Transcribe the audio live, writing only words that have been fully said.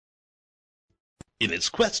In its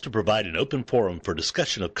quest to provide an open forum for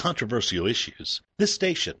discussion of controversial issues, this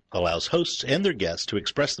station allows hosts and their guests to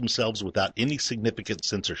express themselves without any significant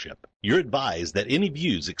censorship. You're advised that any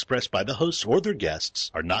views expressed by the hosts or their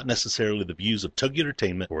guests are not necessarily the views of Togi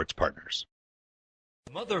Entertainment or its partners.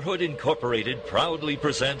 Motherhood Incorporated proudly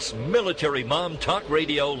presents Military Mom Talk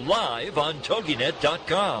Radio live on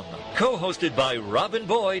TogiNet.com. Co-hosted by Robin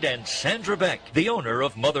Boyd and Sandra Beck, the owner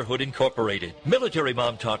of Motherhood Incorporated. Military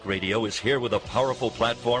Mom Talk Radio is here with a powerful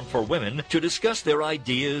platform for women to discuss their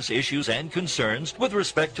ideas, issues, and concerns with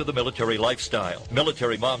respect to the military lifestyle.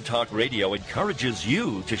 Military Mom Talk Radio encourages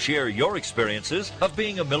you to share your experiences of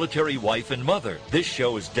being a military wife and mother. This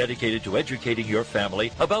show is dedicated to educating your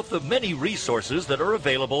family about the many resources that are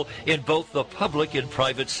available in both the public and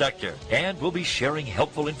private sector, and we'll be sharing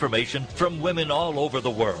helpful information from women all over the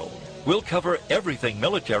world. We'll cover everything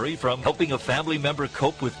military, from helping a family member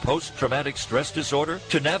cope with post-traumatic stress disorder,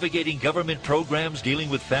 to navigating government programs dealing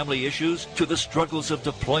with family issues, to the struggles of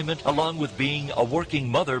deployment, along with being a working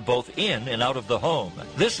mother both in and out of the home.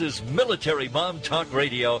 This is Military Mom Talk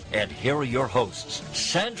Radio, and here are your hosts,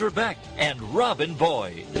 Sandra Beck and Robin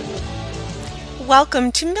Boyd.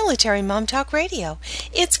 Welcome to Military Mom Talk Radio.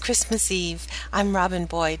 It's Christmas Eve. I'm Robin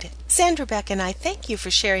Boyd. Sandra Beck and I thank you for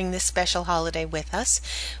sharing this special holiday with us.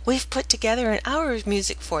 We've put together an hour of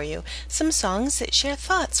music for you, some songs that share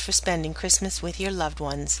thoughts for spending Christmas with your loved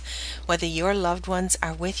ones. Whether your loved ones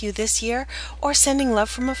are with you this year or sending love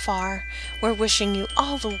from afar, we're wishing you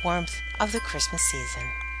all the warmth of the Christmas season.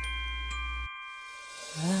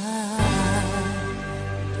 I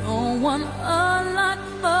don't want a lot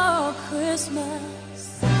for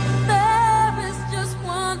Christmas. There is just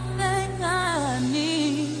one thing I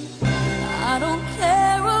need. I don't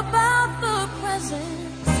care about the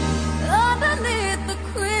presents underneath the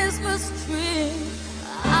Christmas tree.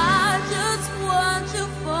 I just want you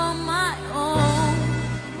for my own,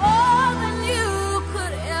 more than you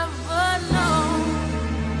could ever know.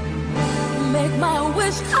 Make my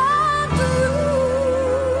wish come true.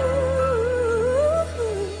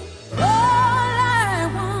 All I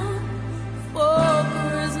want for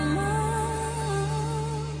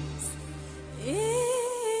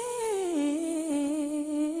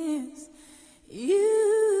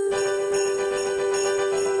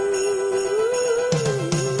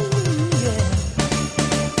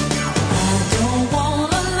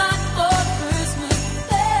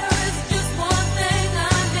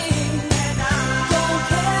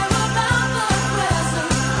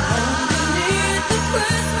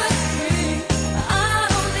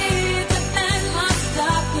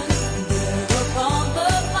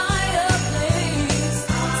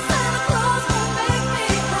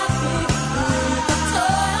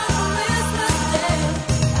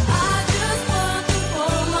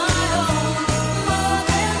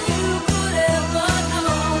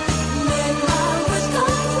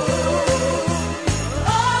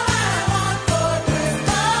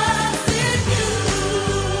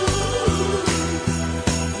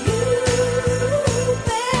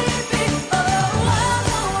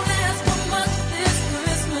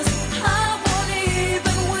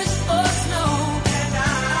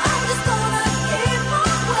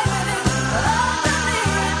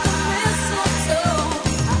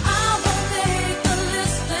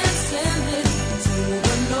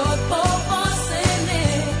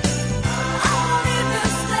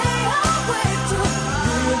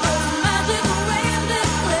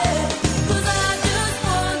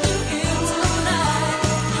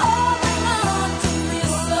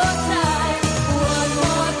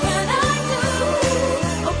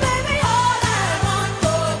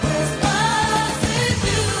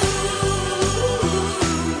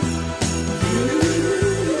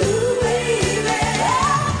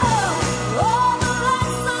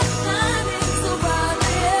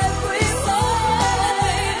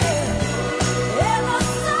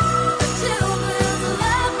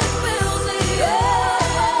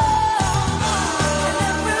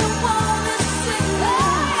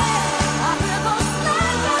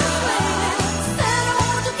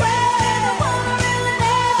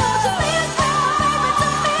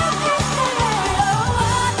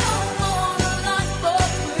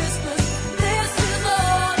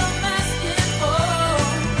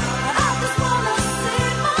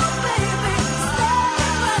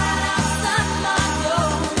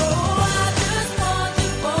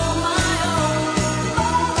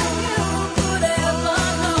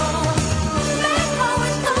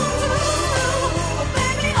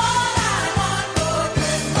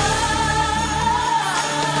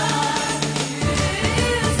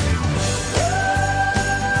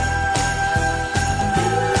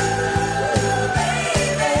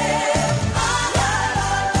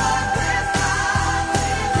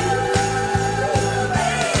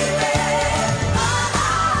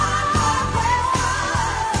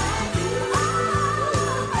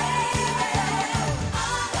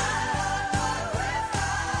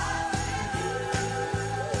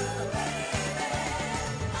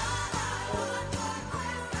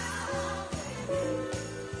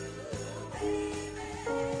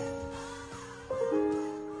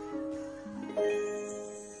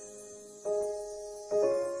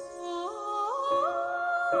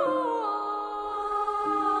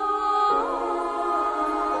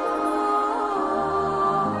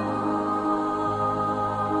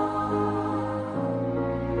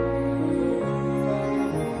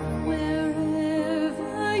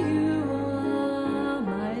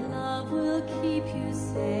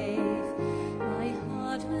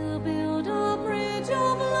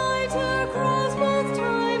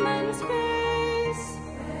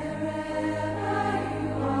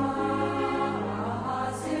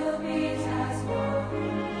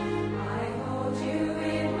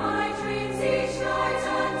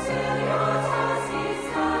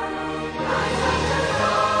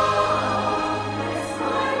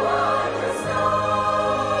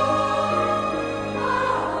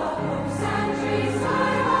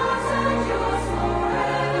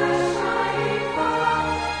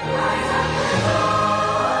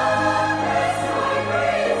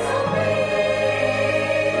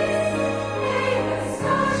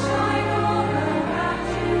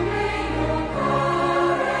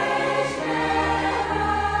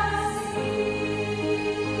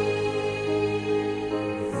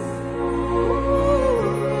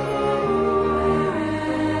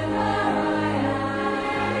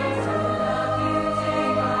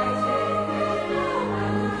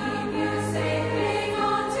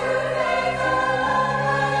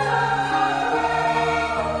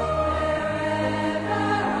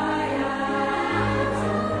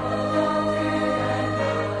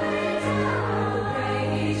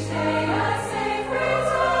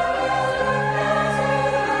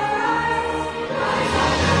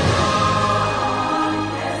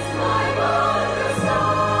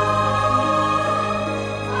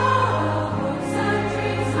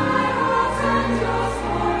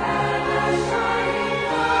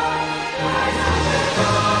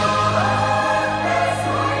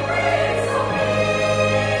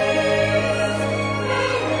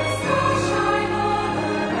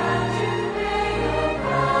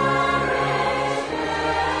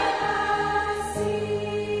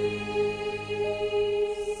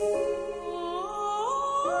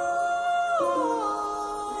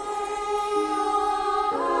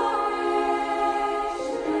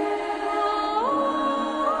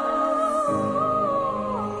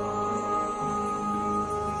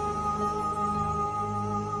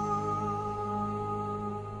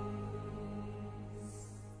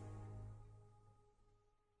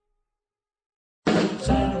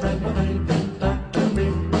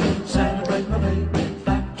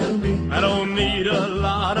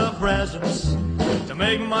presents to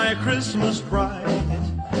make my Christmas bright.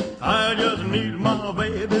 I just need my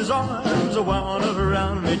baby's arms wound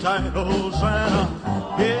around me tight. Oh, Santa,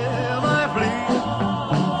 hear my plea.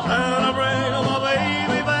 Santa, bring my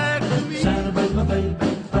baby back to me. Santa, bring my baby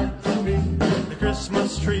back to me. The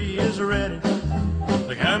Christmas tree is ready,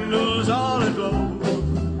 the candles all aglow,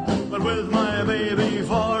 but with my baby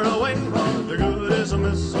far away, the good is a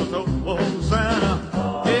mistletoe. Oh, Santa,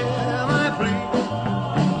 hear my plea.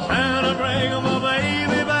 Santa, bring my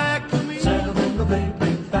baby back to me. Santa, bring my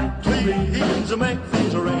baby back to me. Please make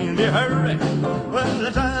things reindeer hurry when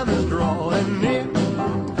the time is drawing near.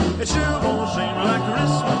 It sure won't seem like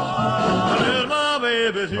Christmas until my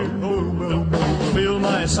baby's here. Oh, fill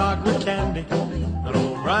my sock with candy, an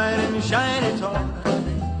old bright and shiny toy.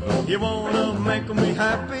 You wanna make me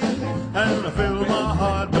happy and fill my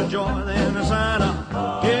heart with joy. Then Santa,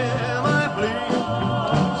 hear my plea.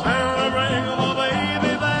 Santa, bring my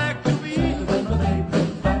baby back to me.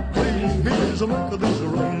 Please make this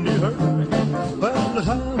reindeer hurry when the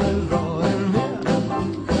time is drawing near.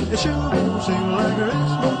 It sure won't seem like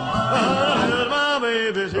Christmas until my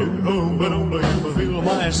baby's here. Oh, but only if I fill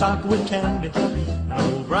my sock with candy, an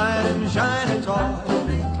old bright and shiny toy.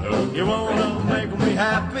 You wanna make me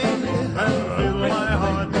happy and fill my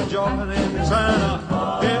heart with joy. Then Santa,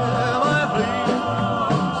 hear my plea.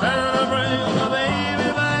 Santa, bring my baby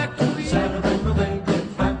back to me. Santa, bring my baby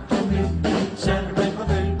back to me. Santa, bring my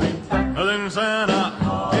baby back. Then Santa,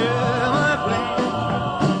 hear my plea.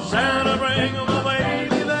 Santa, bring my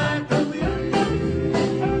baby back to me.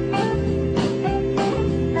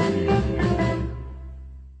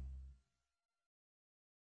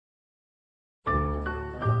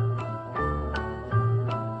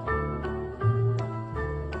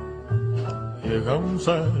 Here comes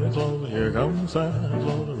Santa Claus, here comes Santa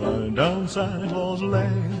Claus, riding down Santa Claus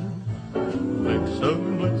Lane. Blitzen,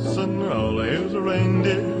 blitzen, all here's a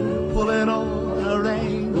reindeer pulling on a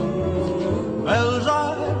rein. Bells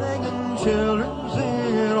are ringing, children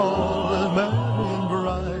singing, all is merry and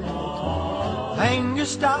bright. Hang your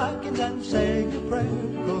stockings and say your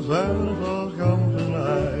prayers, 'cause Santa Claus comes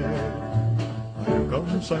tonight. Here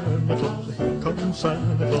comes Santa Claus, here comes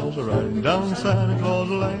Santa Claus, riding down Santa Claus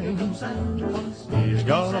Lane. He's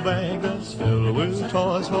got a bag that's filled with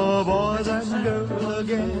toys for boys and girls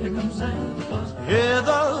again. Hear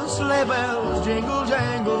those sleigh bells jingle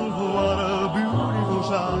jangle, what a beautiful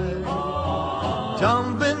sight.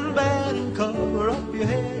 Jump in bed and cover up your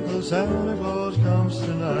head, 'cause Santa Claus comes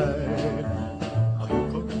tonight. Here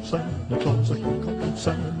comes Santa Claus, here comes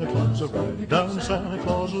Santa Claus, riding down Santa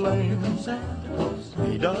Claus Lane.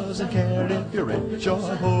 He doesn't care if you're rich or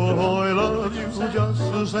poor, oh, he loves you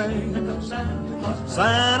just the same.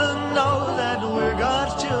 Santa knows that we're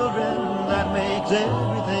God's children, that makes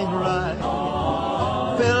everything right.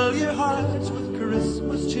 Fill your hearts with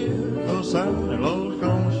Christmas cheer, 'cause Santa Claus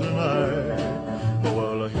comes tonight. Oh,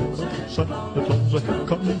 well, here comes Santa Claus, here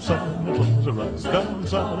comes Santa Claus, right down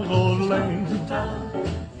Santa Claus Lane.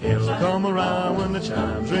 He'll come around when the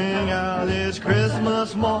chimes ring out this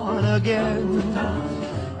Christmas morn again.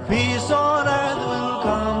 Peace on earth will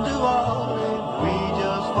come to all if we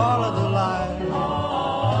just follow the light.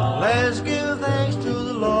 Let's give thanks to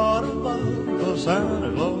the Lord above, 'cause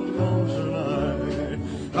Santa Claus comes tonight.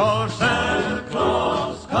 'Cause Santa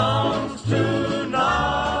Claus comes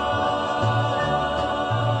tonight.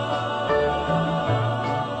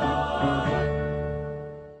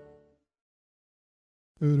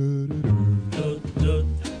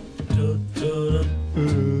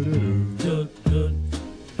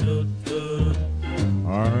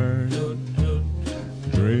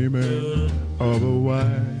 Of a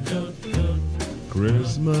white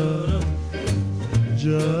Christmas,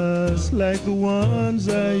 just like the ones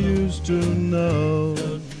I used to know,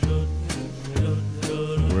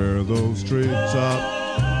 where those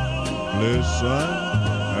treetops glisten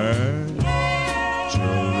and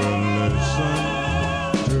children listen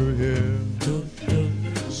to hear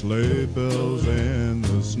sleigh bells in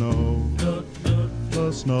the snow,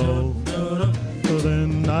 the snow.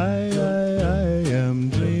 Then I am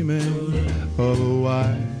dreaming of a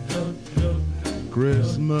white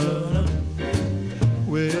Christmas,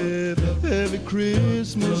 with every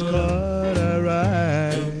Christmas card I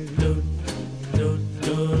write.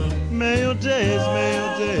 May your days, may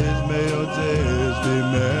your days, may your days be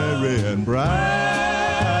merry and bright,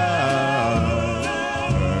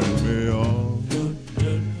 and may all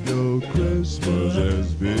your Christmases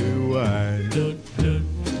be white.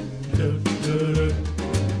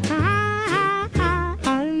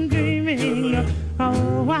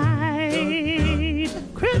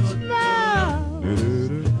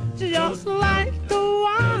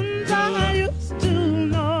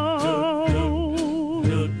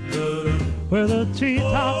 where the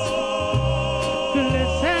treetops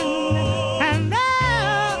glisten, and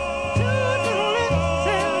there to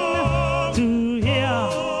listen to hear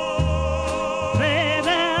sleigh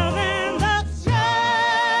bells in the snow.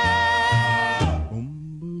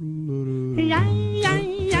 Yeah, yeah,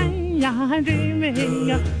 yeah, yeah, I'm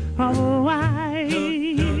dreaming of a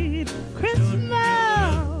white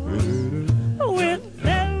Christmas with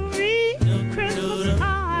every Christmas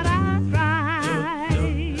card I write.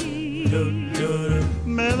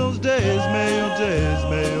 May those days, may your days,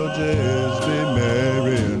 may your days be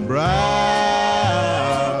merry and bright.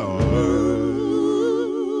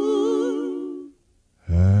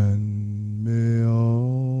 And may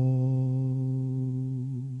all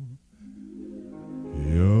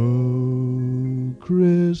your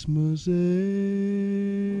Christmases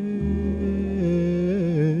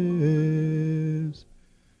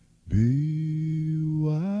be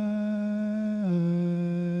white.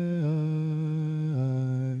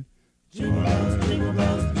 Jingle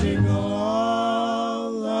bells, jingle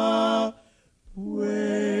all the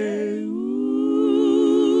way. Ooh.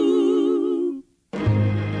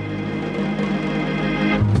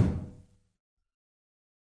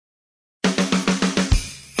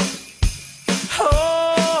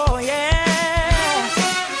 Oh, yeah.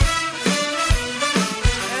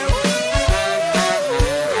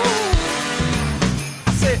 I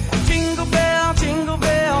said, jingle bell, jingle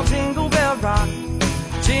bell, jingle bell rock.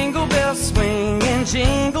 Jingle bells swing and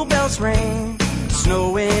jingle bells ring.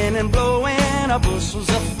 Snowing and blowing are bushels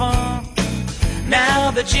of fun.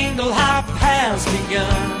 Now the jingle hop has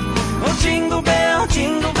begun. Oh, jingle bell,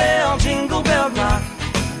 jingle bell, jingle bell rock.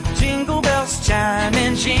 Jingle bells chime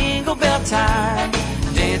in Jingle Bell time,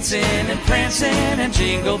 dancing and prancing in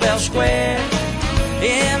Jingle Bell Square,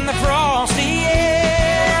 in the frosty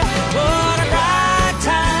air. What a right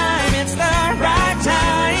time, it's the right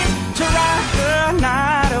time to rock the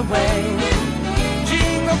night away.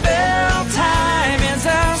 Jingle Bell time is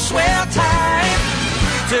a swell time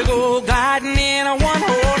to go gliding in a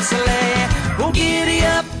one-horse sleigh. Go giddy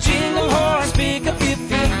up, jingle horse, pick up your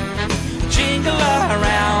feet, jingle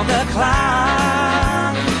around the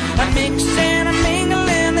clock, a mix and a mingle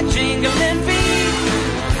in the jingling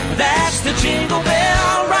feet. That's the Jingle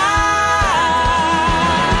Bell ride.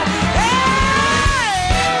 Hey,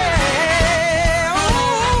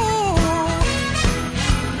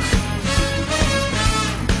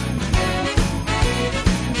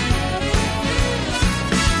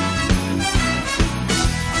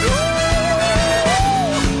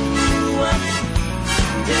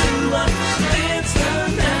 dance the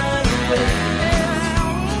night away.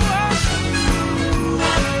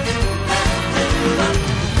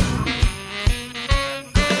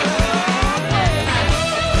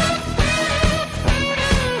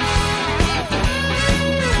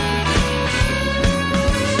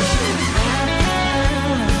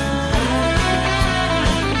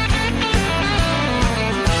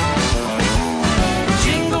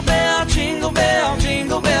 Jingle bell, jingle bell,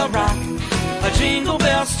 jingle bell rock. Jingle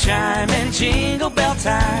bells chime in Jingle Bell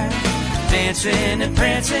time, dancing and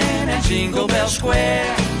prancing in Jingle Bell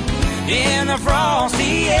Square, in the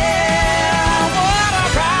frosty air. What a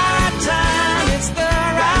right time, it's the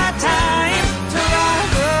right time to rock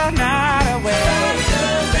the night away.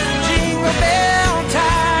 Jingle Bell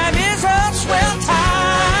time is a swell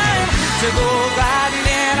time to go gliding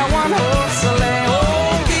in a one-horse sleigh.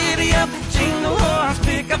 Oh, giddy up, jingle horse,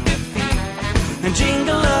 pick up your feet and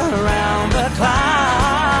jingle around the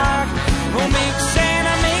clock. Oh, mix and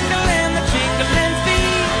a mingle in the jingling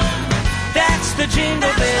feet. That's the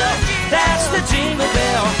Jingle Bell, that's the Jingle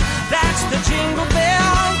Bell, that's the Jingle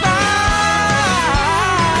Bell ride.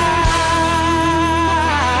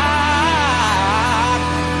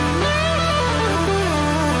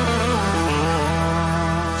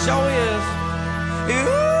 Sure is.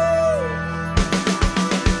 Ooh.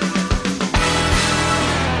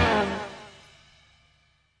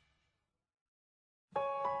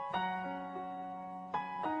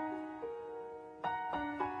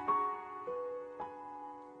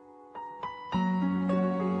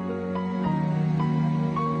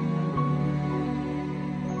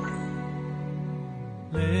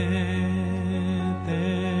 Let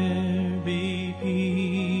there be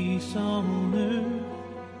peace on earth,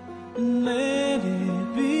 and let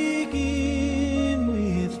it begin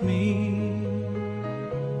with me.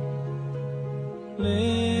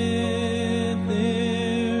 Let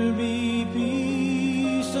there be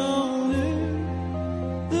peace on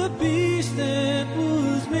earth, the peace that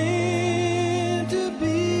was meant to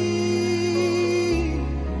be.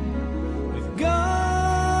 With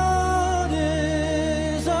God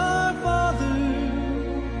as our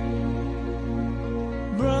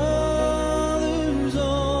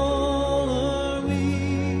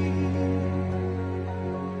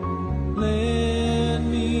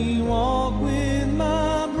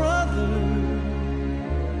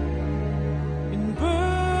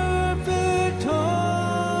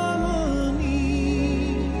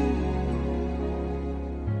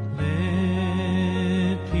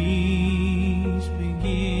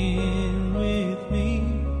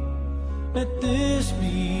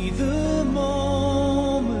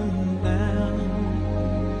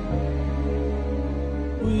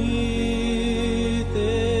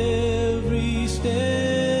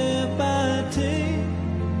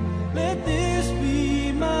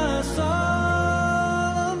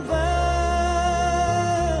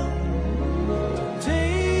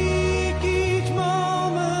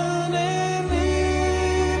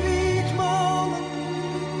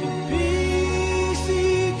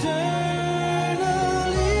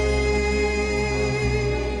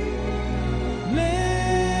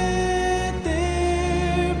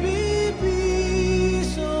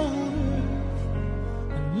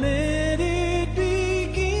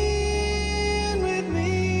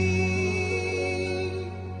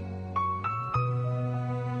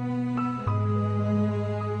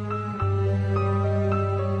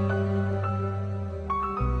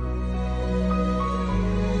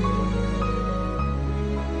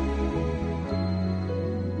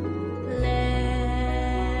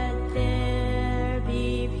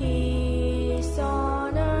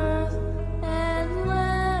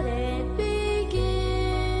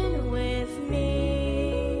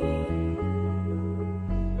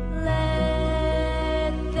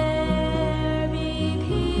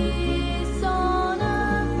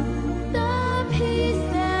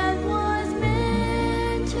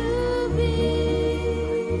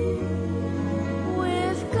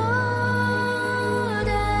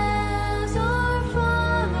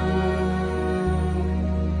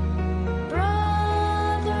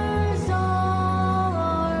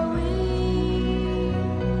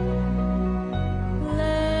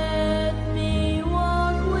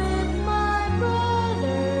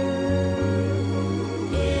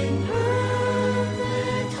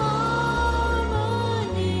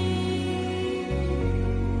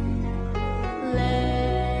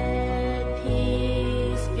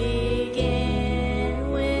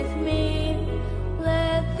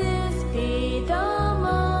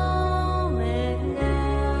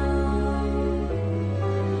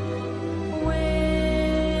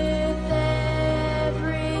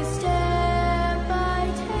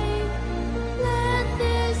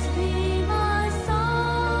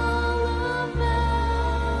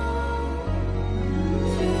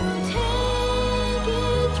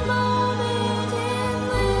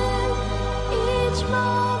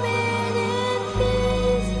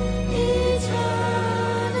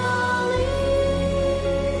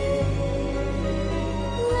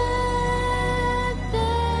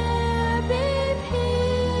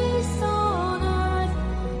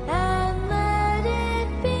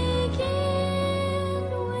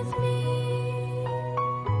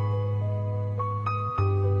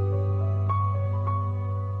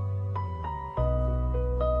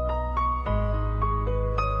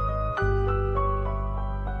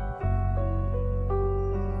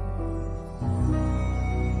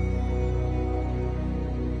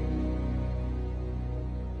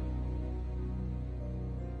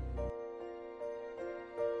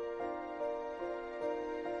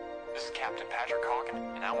this is Captain Patrick Hawken,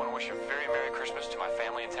 and I want to wish a very Merry Christmas to my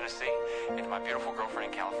family in Tennessee and to my beautiful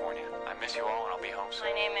girlfriend in California. I miss you all, and I'll be home soon.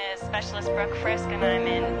 My name is Specialist Brooke Frisk, and I'm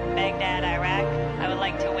in Baghdad, Iraq. I would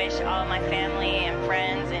like to wish all of my family and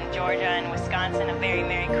friends in Georgia and Wisconsin a very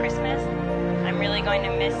Merry Christmas. I'm really going to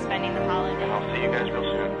miss spending the holiday. And I'll see you guys real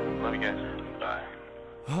soon. Love you guys. Bye.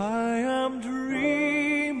 I am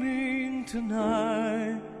dreaming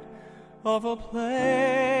tonight of a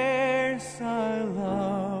place I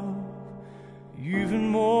love even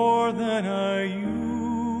more than I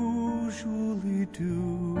usually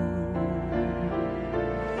do.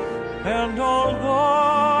 And although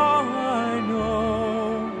I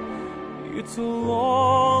know it's a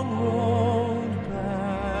long road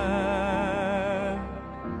back,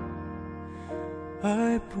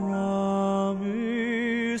 I promise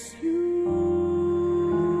you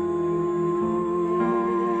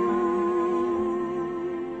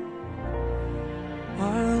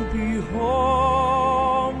I'll be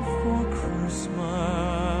home for Christmas.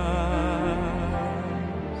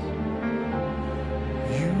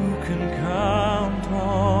 You can count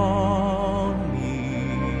on me.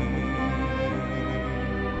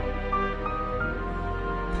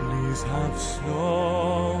 Please have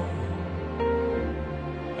snow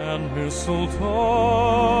and mistletoe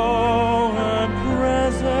and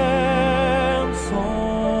presents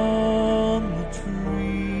on the tree.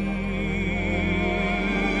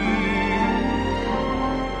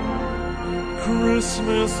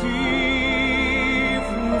 Christmas Eve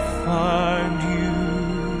will find you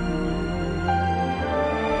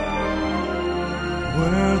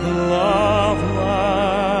where the love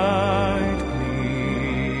light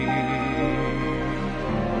gleams.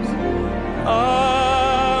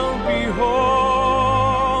 I'll be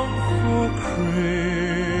home for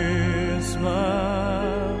Christmas,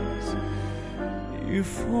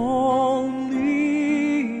 if only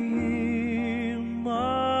in my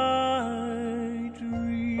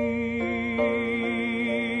dream.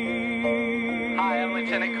 Hi, I'm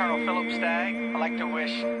Lieutenant Colonel Philip Stagg. I'd like to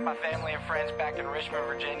wish my family and friends back in Richmond,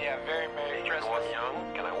 Virginia a very Merry Christmas. Young,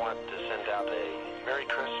 and I want to send out a Merry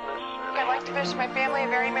Christmas. I'd like to wish my family a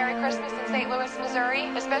very Merry Christmas in St. Louis, Missouri,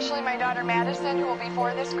 especially my daughter Madison, who will be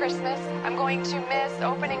 4 this Christmas. I'm going to miss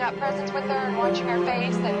opening up presents with her and watching her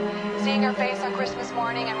face and seeing her face on Christmas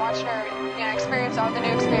morning and watching her, experience all the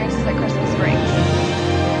new experiences that Christmas brings.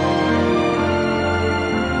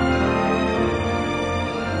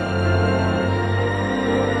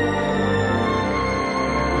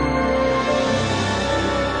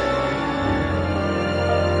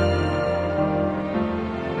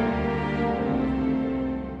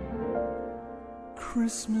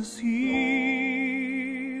 Christmas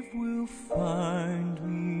Eve will find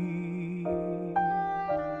me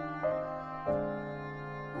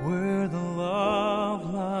where the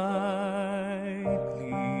love light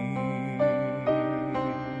gleams.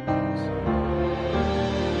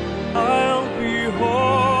 I'll be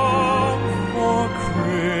home for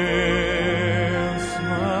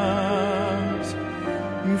Christmas,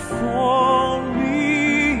 if only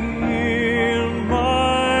in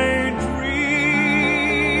my dreams.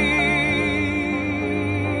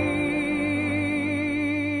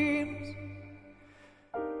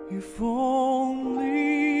 If only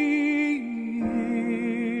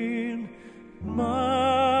in my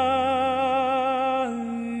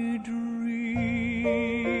dreams.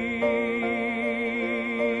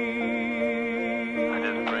 I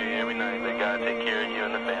just pray every night that God take care of you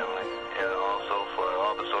and the family, and also for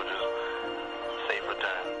all the soldiers, safe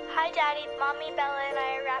return. Hi, Daddy. Mommy, Bella, and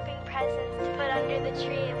I are wrapping presents to put under the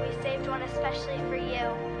tree, and we saved one especially for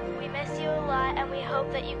you. We miss you a lot, and we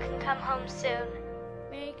hope that you can come home soon.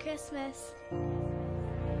 Merry Christmas.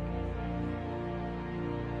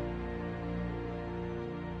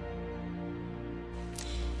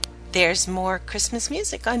 There's more Christmas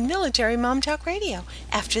music on Military Mom Talk Radio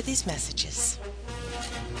after these messages.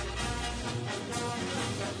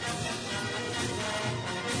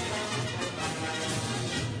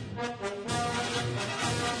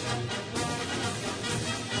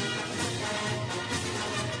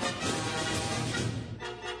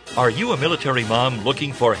 Are you a military mom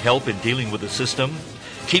looking for help in dealing with the system?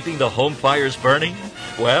 Keeping the home fires burning?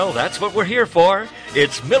 Well, that's what we're here for.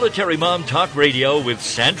 It's Military Mom Talk Radio with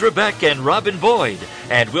Sandra Beck and Robin Boyd.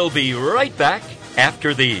 And we'll be right back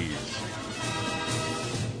after these.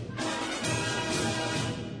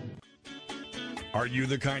 Are you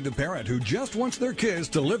the kind of parent who just wants their kids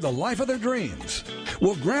to live the life of their dreams?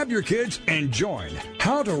 Well, grab your kids and join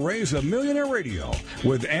How to Raise a Millionaire Radio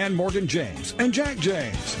with Ann Morgan James and Jack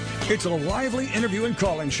James. It's a lively interview and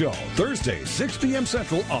call-in show, Thursday, 6 p.m.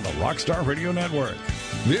 Central on the Rockstar Radio Network.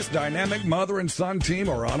 This dynamic mother and son team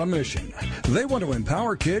are on a mission. They want to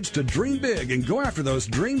empower kids to dream big and go after those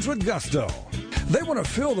dreams with gusto. They want to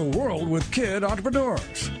fill the world with kid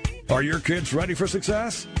entrepreneurs. Are your kids ready for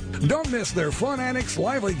success? Don't miss their fun antics,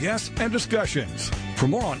 lively guests, and discussions. For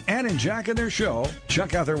more on Ann and Jack and their show,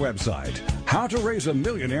 check out their website,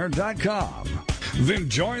 howtoraiseamillionaire.com. Then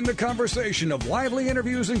join the conversation of lively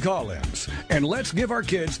interviews and call-ins. And let's give our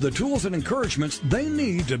kids the tools and encouragements they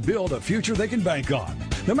need to build a future they can bank on,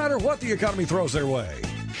 no matter what the economy throws their way.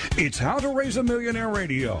 It's How to Raise a Millionaire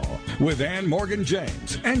Radio with Ann Morgan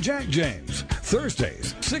James and Jack James.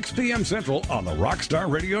 Thursdays, 6 p.m. Central on the Rockstar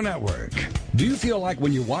Radio Network. Do you feel like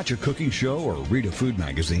when you watch a cooking show or read a food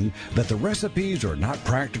magazine that the recipes are not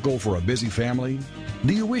practical for a busy family?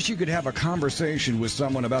 Do you wish you could have a conversation with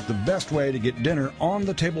someone about the best way to get dinner on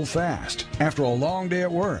the table fast after a long day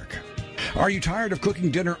at work? Are you tired of cooking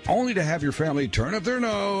dinner only to have your family turn up their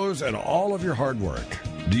nose at all of your hard work?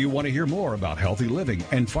 Do you want to hear more about healthy living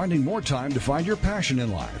and finding more time to find your passion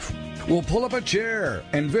in life? Well, pull up a chair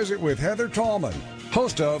and visit with Heather Tallman,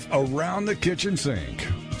 host of Around the Kitchen Sink,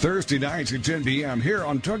 Thursday nights at 10 p.m. here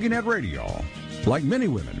on TogiNet Radio. Like many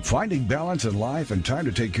women, finding balance in life and time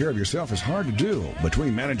to take care of yourself is hard to do.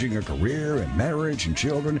 Between managing a career and marriage and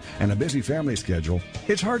children and a busy family schedule,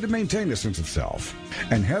 it's hard to maintain a sense of self.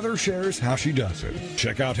 And Heather shares how she does it.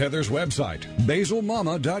 Check out Heather's website,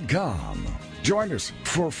 basilmama.com. Join us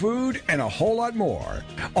for food and a whole lot more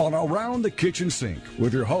on Around the Kitchen Sink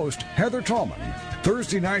with your host, Heather Tallman,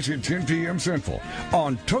 Thursday nights at 10 p.m. Central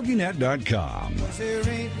on TogiNet.com. There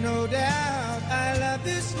ain't no doubt I love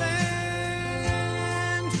this land.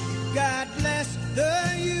 God bless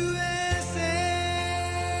the USA.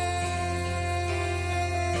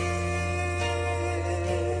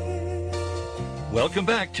 Welcome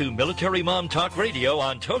back to Military Mom Talk Radio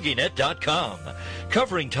on TogiNet.com.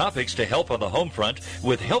 Covering topics to help on the home front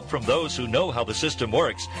with help from those who know how the system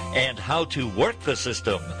works and how to work the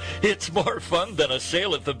system. It's more fun than a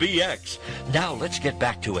sale at the BX. Now let's get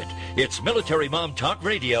back to it. It's Military Mom Talk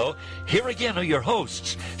Radio. Here again are your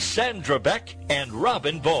hosts, Sandra Beck and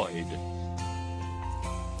Robin Boyd.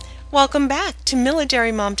 Welcome back to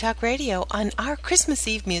Military Mom Talk Radio on our Christmas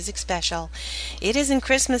Eve music special. It isn't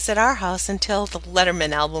Christmas at our house until the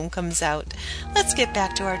Letterman album comes out. Let's get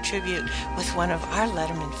back to our tribute with one of our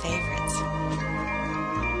Letterman favorites.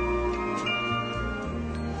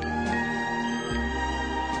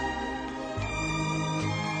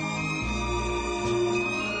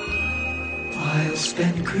 I'll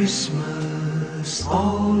spend Christmas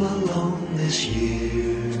all alone this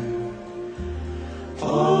year,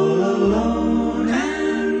 all alone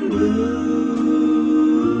and blue.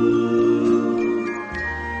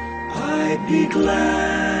 I'd be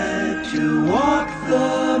glad to walk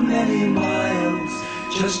the many miles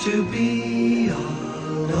just to be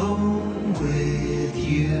alone with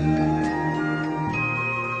you.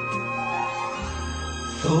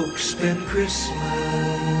 Folks spend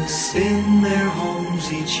Christmas in their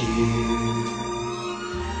homes each year,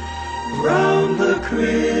 round the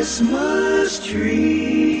Christmas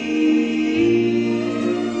tree.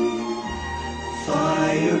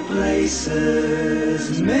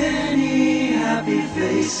 Fireplaces, many happy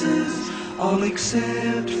faces, all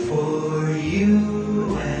except for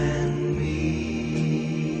you and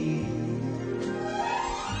me.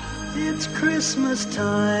 It's Christmas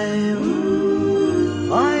time,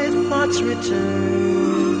 my thoughts return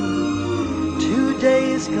to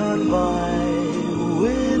days gone by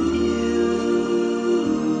with you.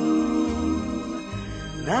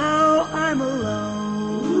 Now I'm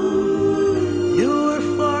alone, you're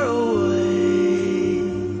far away,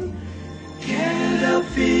 can't help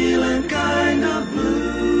feeling kind of blue.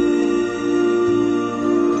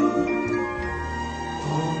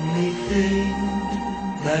 Only thing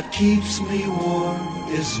that keeps me warm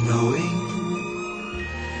is knowing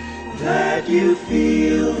that you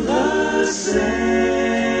feel the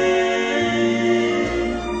same.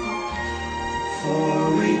 For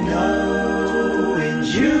we know in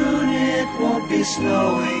June it won't be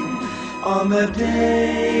snowing on the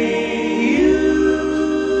day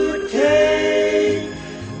you take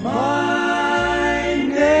my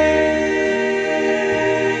name.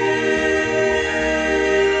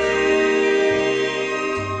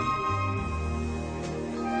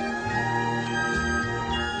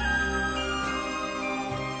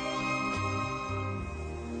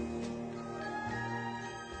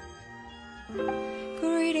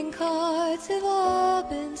 Greeting cards have all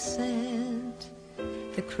been sent.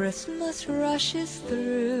 The Christmas rushes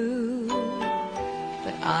through,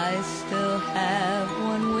 but I still have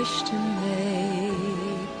one wish to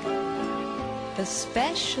make, a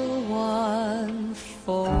special one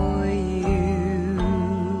for you.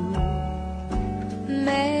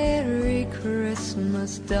 Merry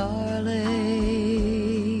Christmas, darling.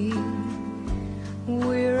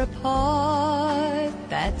 We're apart,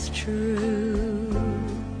 that's true,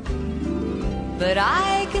 but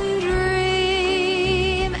I can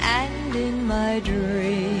dream, and in my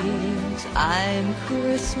dreams I'm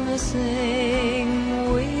Christmasing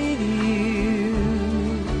with you.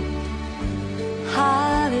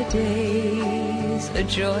 Holidays are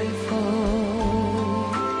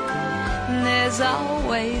joyful, there's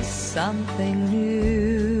always something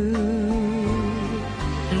new,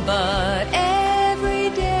 but every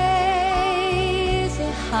day is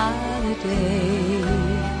a holiday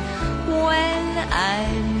when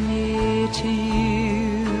I'm near to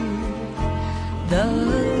you. The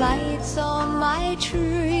lights on my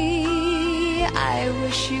tree, I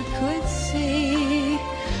wish you could see,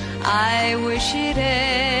 I wish it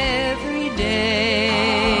every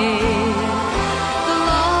day. The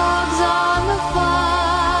logs on the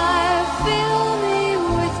fire fill me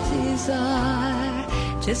with desire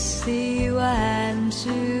to see you and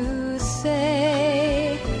to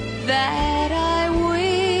say that I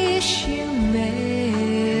wish you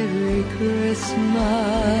Merry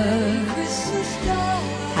Christmas.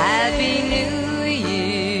 Happy New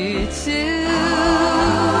Year too.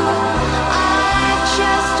 I've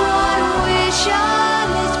just one wish on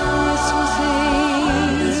this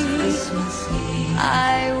Christmas Eve. I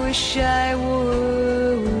wish I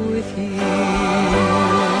were with you.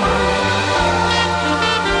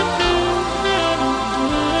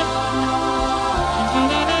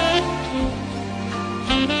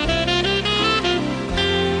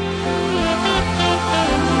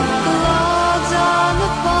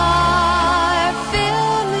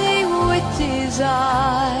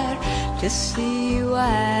 To see you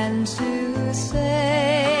and to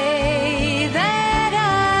say that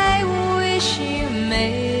I wish you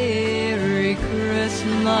Merry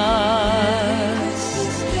Christmas,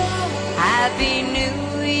 Happy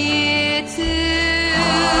New Year too.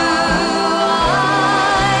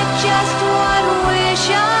 I've just one wish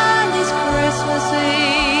on this Christmas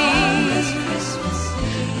Eve.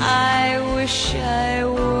 I wish I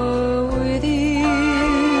were with you.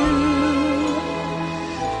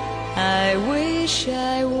 I wish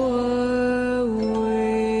I were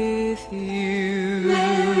with you.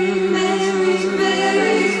 Merry, Merry,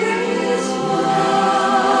 Merry Christmas.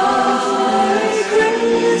 Merry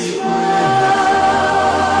Christmas,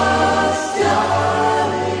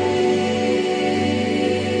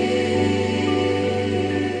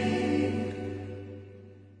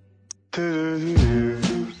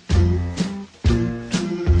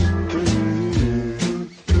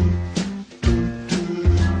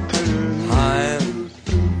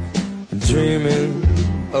 dreaming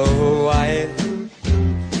of a white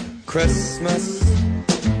Christmas,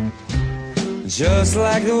 just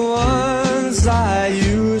like the ones I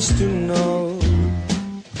used to know,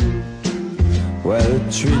 where the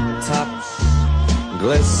treetops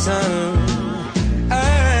glisten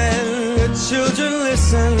and the children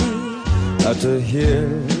listen to hear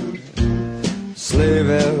sleigh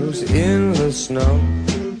bells in the snow.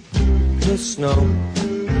 The snow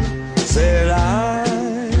said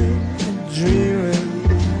dreaming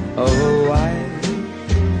of a white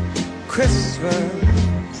Christmas,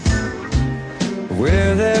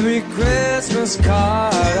 with every Christmas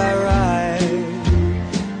card I write.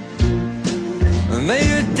 May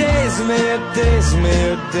your days, may your days, may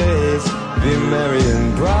your days be merry and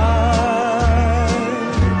bright,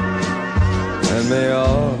 and may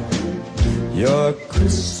all your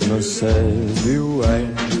Christmases be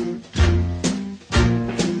white.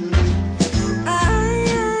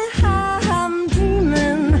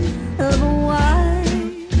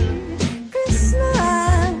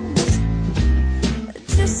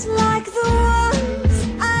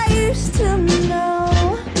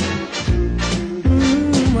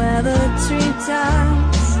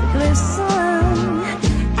 Treetops glisten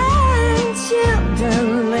and children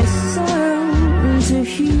listen to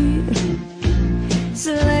hear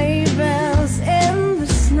sleigh bells in the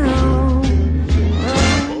snow.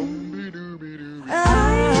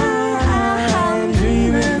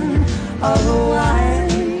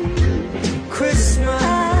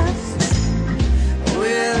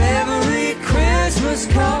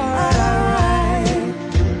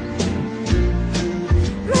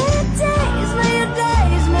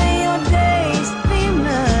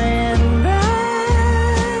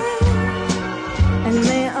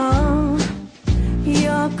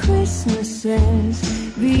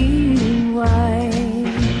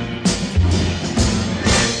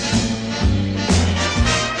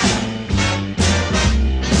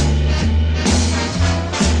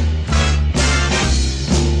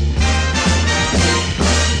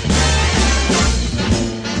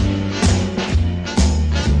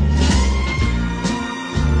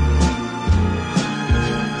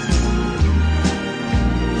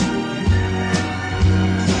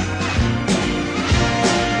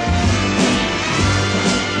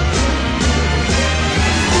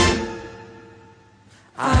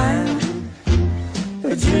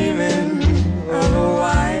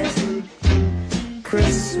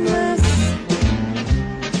 Christmas.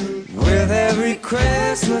 With every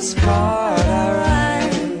Christmas card I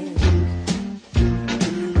write,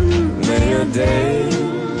 may your days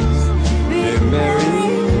be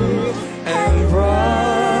merry and bright,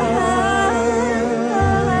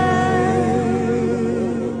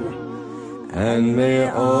 and may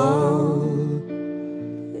all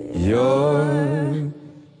your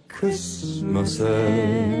Christmases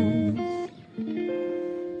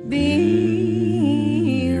be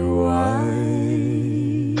white.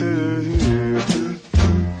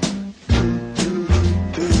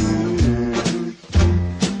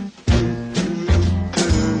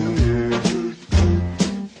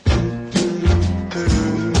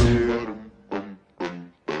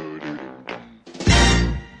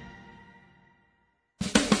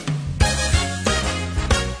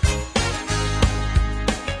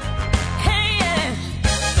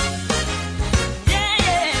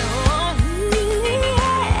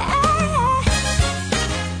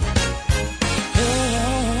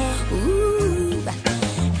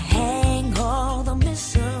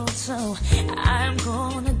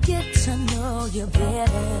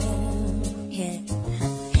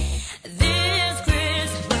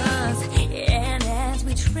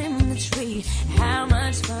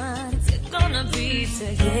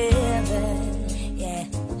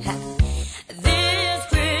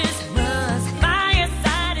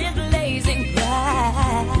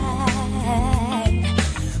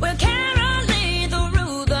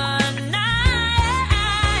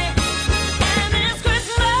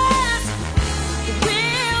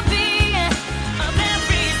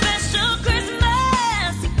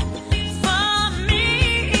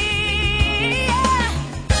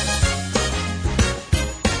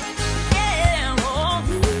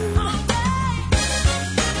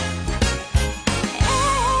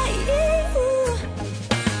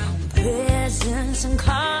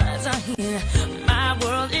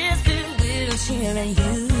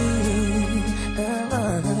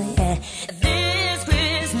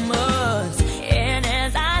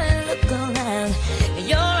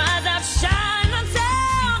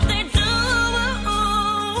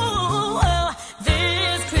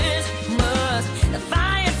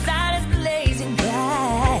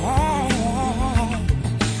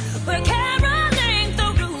 Caroling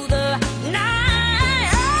through the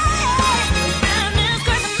night, and this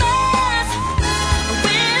Christmas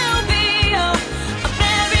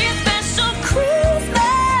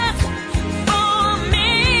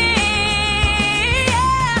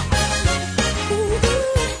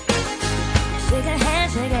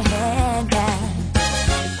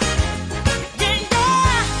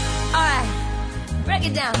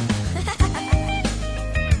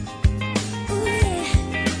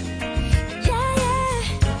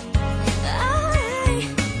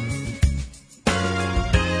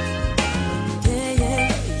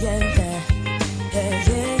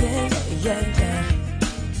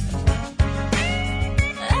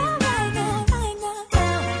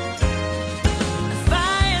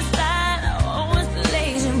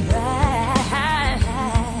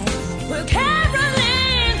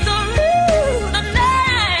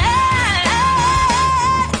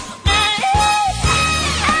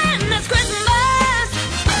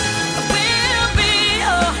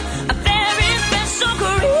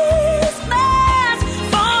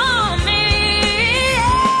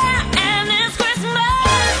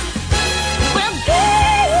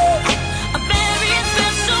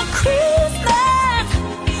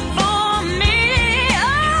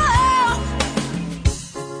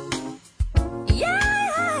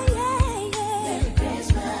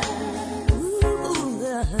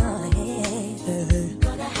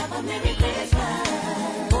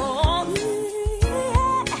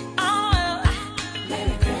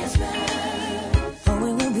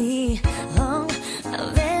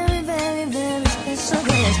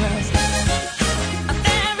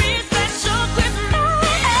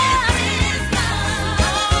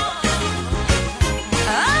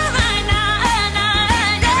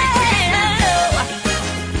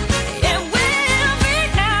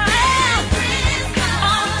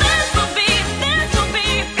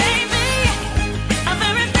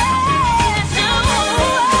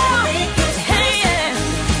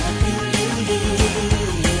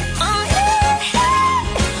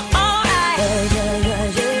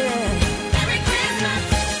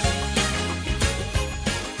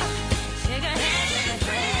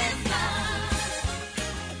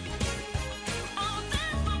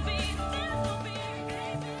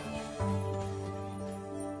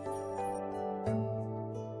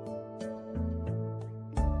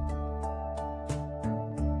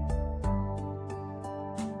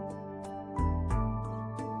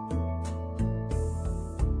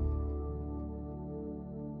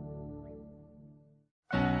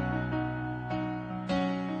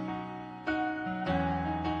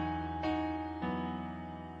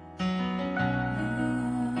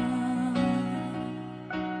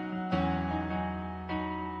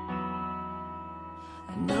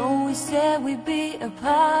we said we'd be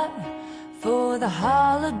apart for the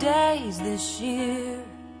holidays this year.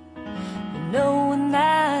 Knowing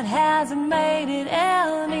that hasn't made it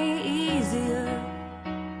any easier.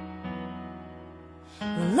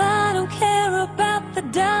 Well, I don't care about the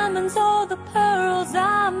diamonds or the pearls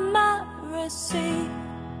I might receive,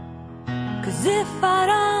 'cause if I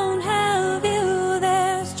don't have you,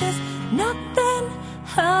 there's just nothing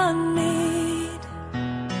I need.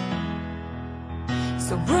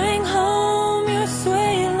 So bring home your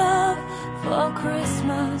sweet love for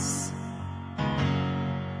Christmas,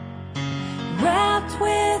 wrapped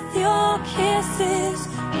with your kisses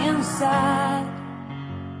inside.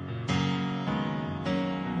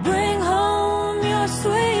 Bring home your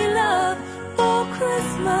sweet love for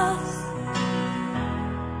Christmas.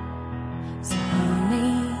 So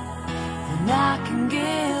honey, then I can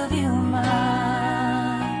give you mine.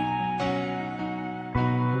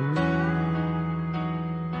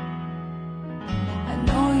 I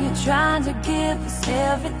know you're trying to give us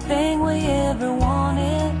everything we ever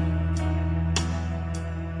wanted,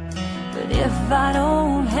 but if I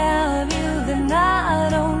don't have you, then I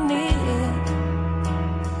don't need it.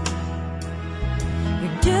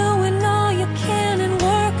 You're doing all you can and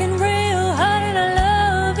working real hard, and I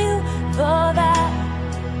love you for that.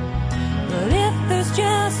 But if there's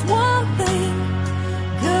just one thing,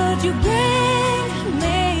 could you bring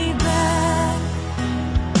me back?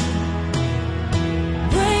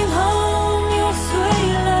 Bring home your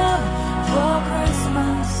sweet love for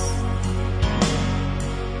Christmas,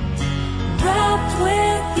 wrapped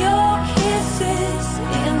with your kisses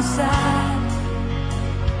inside.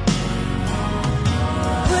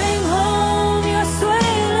 Bring home your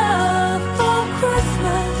sweet love for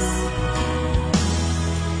Christmas.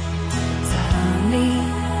 Tell me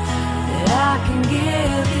that I can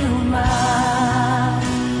give you mine.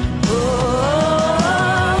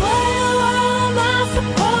 Oh, what am I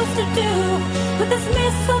supposed to do with this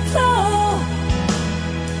mistletoe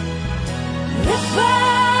if I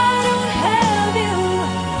don't have you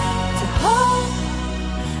to hold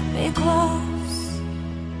me close?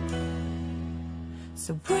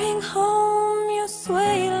 So bring home your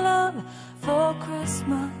sweet love for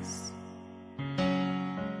Christmas,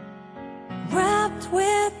 wrapped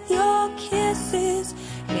with your kisses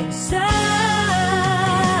inside.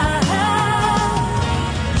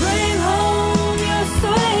 Bring home your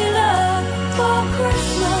sweet love for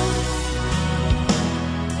Christmas.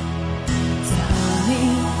 Tell me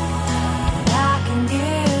that I can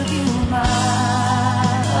give you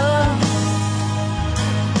mine.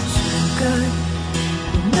 Sugar,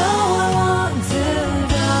 you know I want to,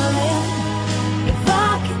 darling. If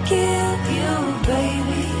I could give you,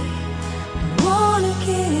 baby, I wanna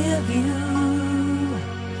give you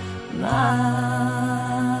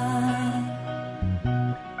mine.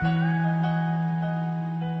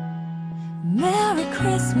 Merry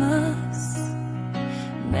Christmas,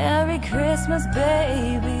 Merry Christmas,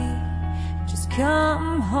 baby. Just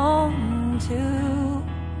come home to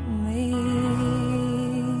me.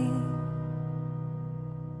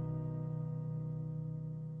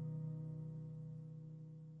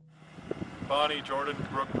 Bonnie, Jordan,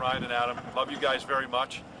 Brooke, Ryan, and Adam, love you guys very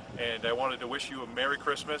much, and I wanted to wish you a Merry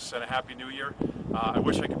Christmas and a Happy New Year. I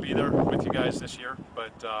wish I could be there with you guys this year,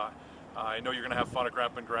 but I know you're going to have fun at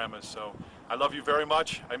Grandpa and Grandma's, so I love you very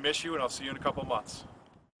much. I miss you, and I'll see you in a couple months.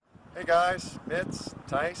 Hey guys, Mitz,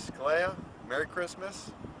 Tice, Kalea, Merry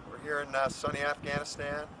Christmas. We're here in sunny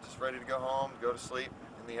Afghanistan, just ready to go home, go to sleep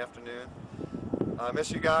in the afternoon. I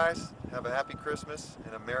miss you guys. Have a happy Christmas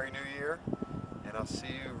and a Merry New Year, and I'll see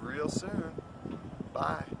you real soon.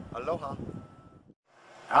 Bye. Aloha.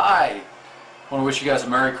 Hi. I want to wish you guys a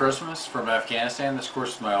Merry Christmas from Afghanistan. This, of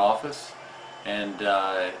course, is my office. And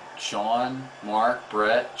Sean, Mark,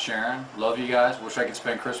 Brett, Sharon, love you guys. Wish I could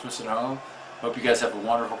spend Christmas at home. Hope you guys have a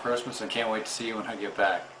wonderful Christmas and can't wait to see you when I get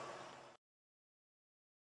back.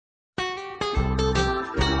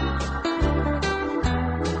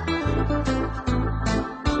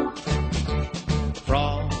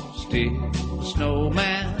 Frosty the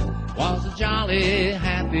Snowman was a jolly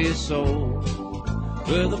happy soul,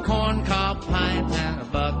 with a corncob pipe and a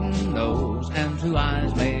button nose and 2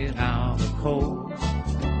 eyes made out of coal.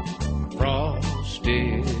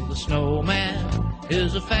 Frosty the Snowman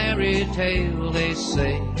is a fairy tale, they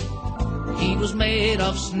say. He was made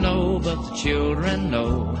of snow, but the children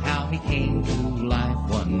know how he came to life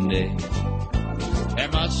one day. There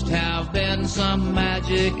must have been some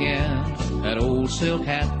magic in that old silk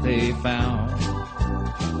hat they found,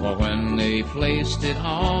 for when they placed it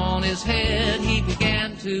on his head, he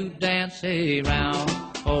began to dance around.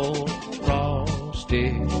 Oh,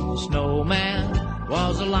 Frosty the Snowman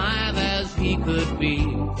was alive as he could be.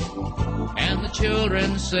 And the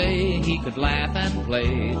children say he could laugh and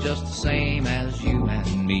play just the same as you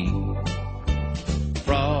and me.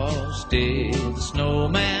 Frosty the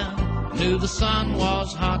snowman knew the sun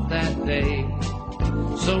was hot that day.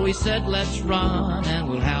 So he said, let's run and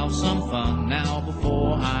we'll have some fun now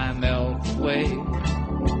before I melt away.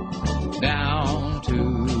 Down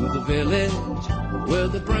to the village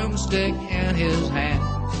with a broomstick in his hand,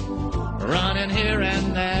 running here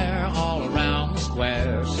and there all around the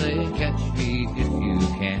square, say, catch me if you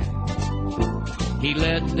can. He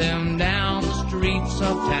led them down the streets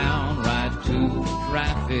of town right to the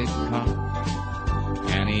traffic cop,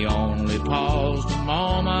 and he only paused a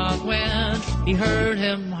moment when he heard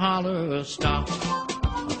him holler, stop.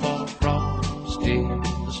 For Frosty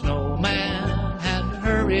the snowman had to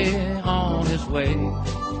hurry on his way,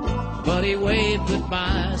 but he waved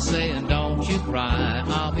goodbye, saying, don't you cry,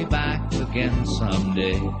 I'll be back again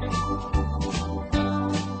someday.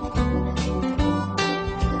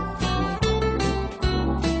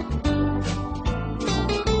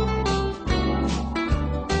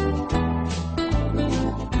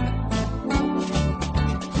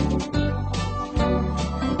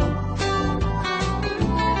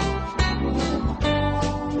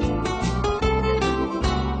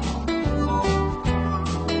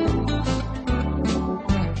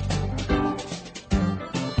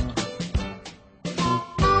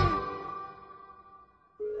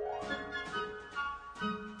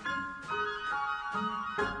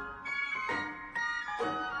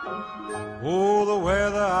 Oh, the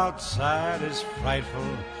weather outside is frightful,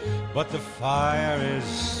 but the fire is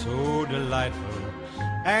so delightful.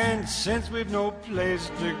 And since we've no place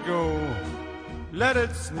to go, let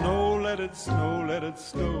it snow, let it snow, let it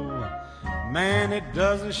snow. Man, it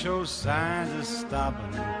doesn't show signs of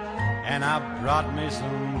stopping, and I brought me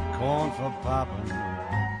some corn for popping.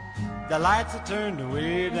 The lights are turned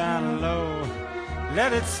way down low.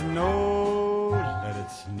 Let it snow, let it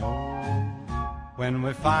snow. When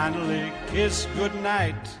we finally kiss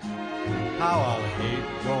goodnight, how I'll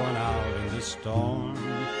hate going out in the storm.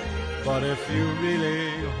 But if you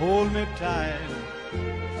really hold me tight,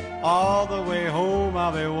 all the way home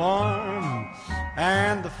I'll be warm.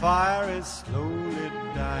 And the fire is slowly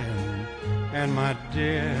dying, and my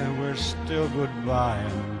dear, we're still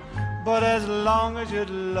goodbying. But as long as you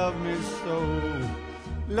love me so,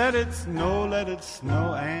 let it snow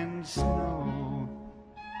and snow.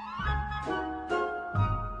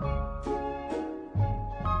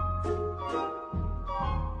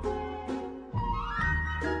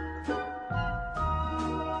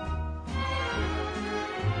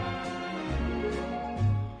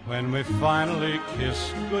 When we finally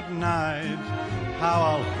kiss goodnight, how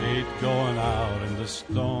I'll hate going out in the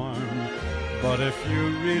storm. But if you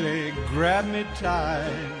really grab me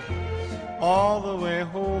tight, all the way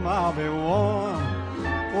home I'll be warm.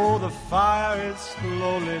 Oh, the fire is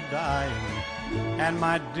slowly dying, and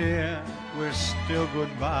my dear, we're still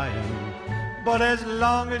goodbying. But as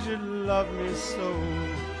long as you love me so,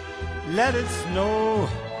 let it snow,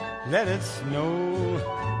 let it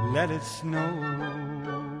snow, let it snow.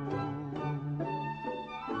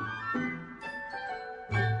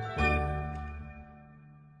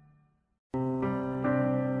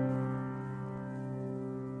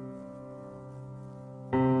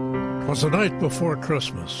 It was the night before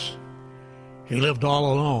Christmas. He lived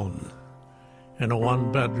all alone in a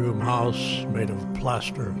one-bedroom house made of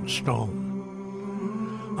plaster and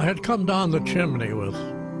stone. I had come down the chimney with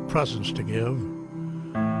presents to give,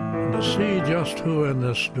 and to see just who in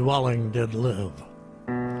this dwelling did live.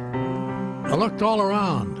 I looked all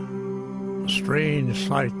around, a strange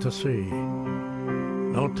sight to see.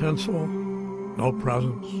 No tinsel, no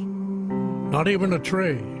presents, not even a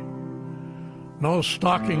tree. No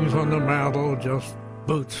stockings on the mantel, just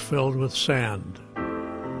boots filled with sand.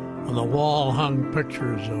 On the wall hung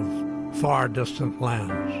pictures of far distant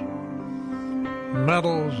lands.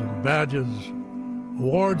 Medals and badges,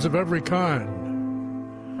 awards of every kind.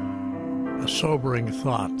 A sobering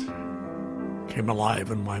thought came alive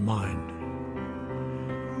in my mind.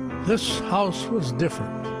 This house was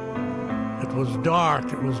different. It was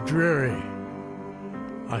dark, it was dreary.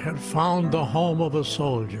 I had found the home of a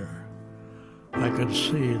soldier. I could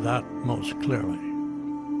see that most clearly.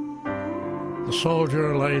 The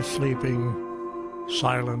soldier lay sleeping,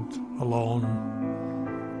 silent, alone,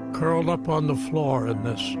 curled up on the floor in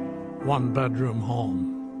this one-bedroom home.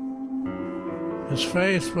 His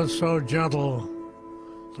face was so gentle,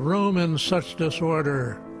 the room in such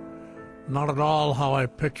disorder, not at all how I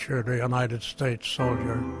pictured a United States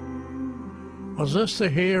soldier. Was this the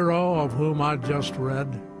hero of whom I'd just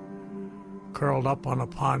read? curled up on a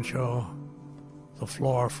poncho, the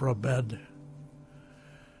floor for a bed.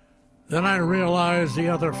 Then I realized the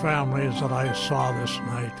other families that I saw this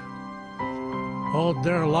night owed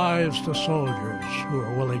their lives to soldiers who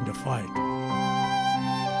were willing to fight.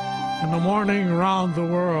 In the morning, round the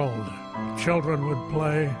world, children would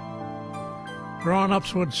play.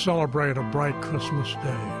 Grown-ups would celebrate a bright Christmas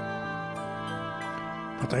day.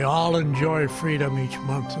 But they all enjoy freedom each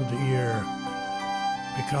month of the year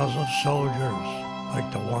because of soldiers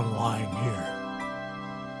like the one lying here.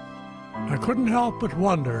 I couldn't help but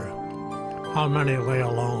wonder how many lay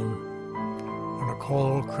alone on a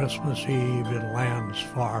cold Christmas Eve in lands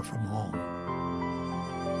far from home.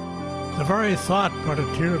 The very thought brought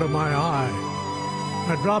a tear to my eye.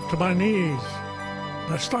 I dropped to my knees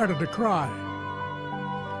and I started to cry.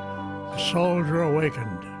 The soldier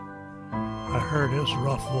awakened. I heard his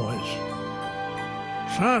rough voice.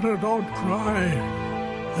 Santa, don't cry.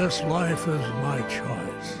 This life is my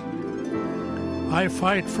choice. I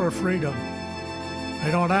fight for freedom. I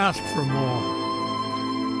don't ask for more.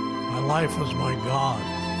 My life is my God,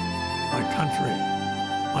 my country,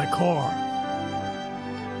 my core.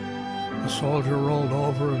 The soldier rolled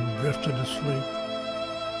over and drifted to sleep.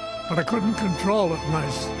 But I couldn't control it, and I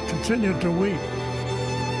continued to weep.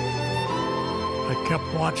 I kept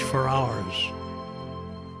watch for hours,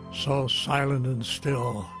 so silent and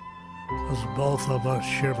still, as both of us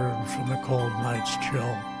shivered from the cold night's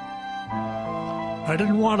chill. I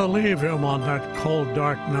didn't want to leave him on that cold,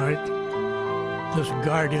 dark night, this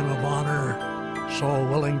guardian of honor, so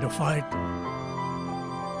willing to fight.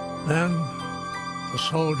 Then the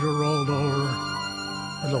soldier rolled over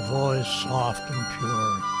with a voice soft and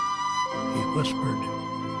pure. He whispered,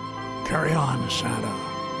 "Carry on, Santa.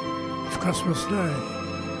 It's Christmas Day,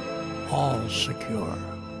 all secure."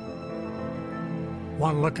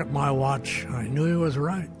 One look at my watch, I knew he was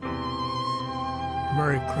right.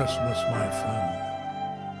 Merry Christmas, my friend.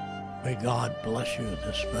 May God bless you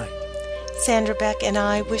this night. Sandra Beck and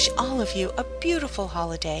I wish all of you a beautiful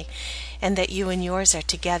holiday, and that you and yours are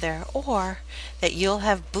together, or that you'll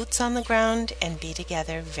have boots on the ground and be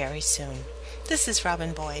together very soon. This is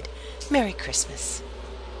Robin Boyd. Merry Christmas.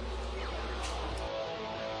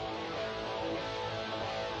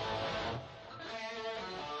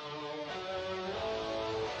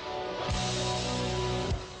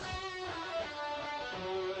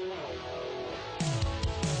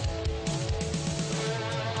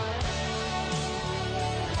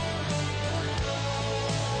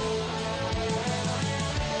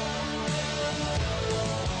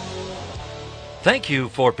 Thank you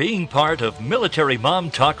for being part of Military Mom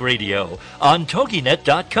Talk Radio on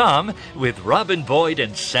TogiNet.com with Robin Boyd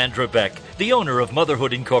and Sandra Beck, the owner of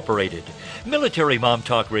Motherhood Incorporated. Military Mom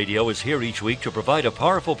Talk Radio is here each week to provide a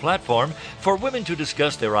powerful platform for women to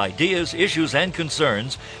discuss their ideas, issues, and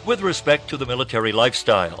concerns with respect to the military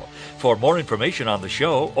lifestyle. For more information on the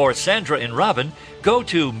show or Sandra and Robin, go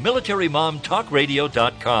to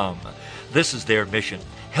MilitaryMomTalkRadio.com. This is their mission,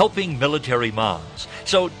 helping military moms.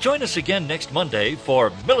 So join us again next Monday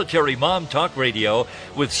for Military Mom Talk Radio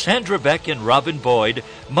with Sandra Beck and Robin Boyd,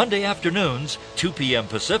 Monday afternoons, 2 p.m.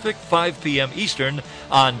 Pacific, 5 p.m. Eastern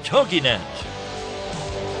on TogiNet.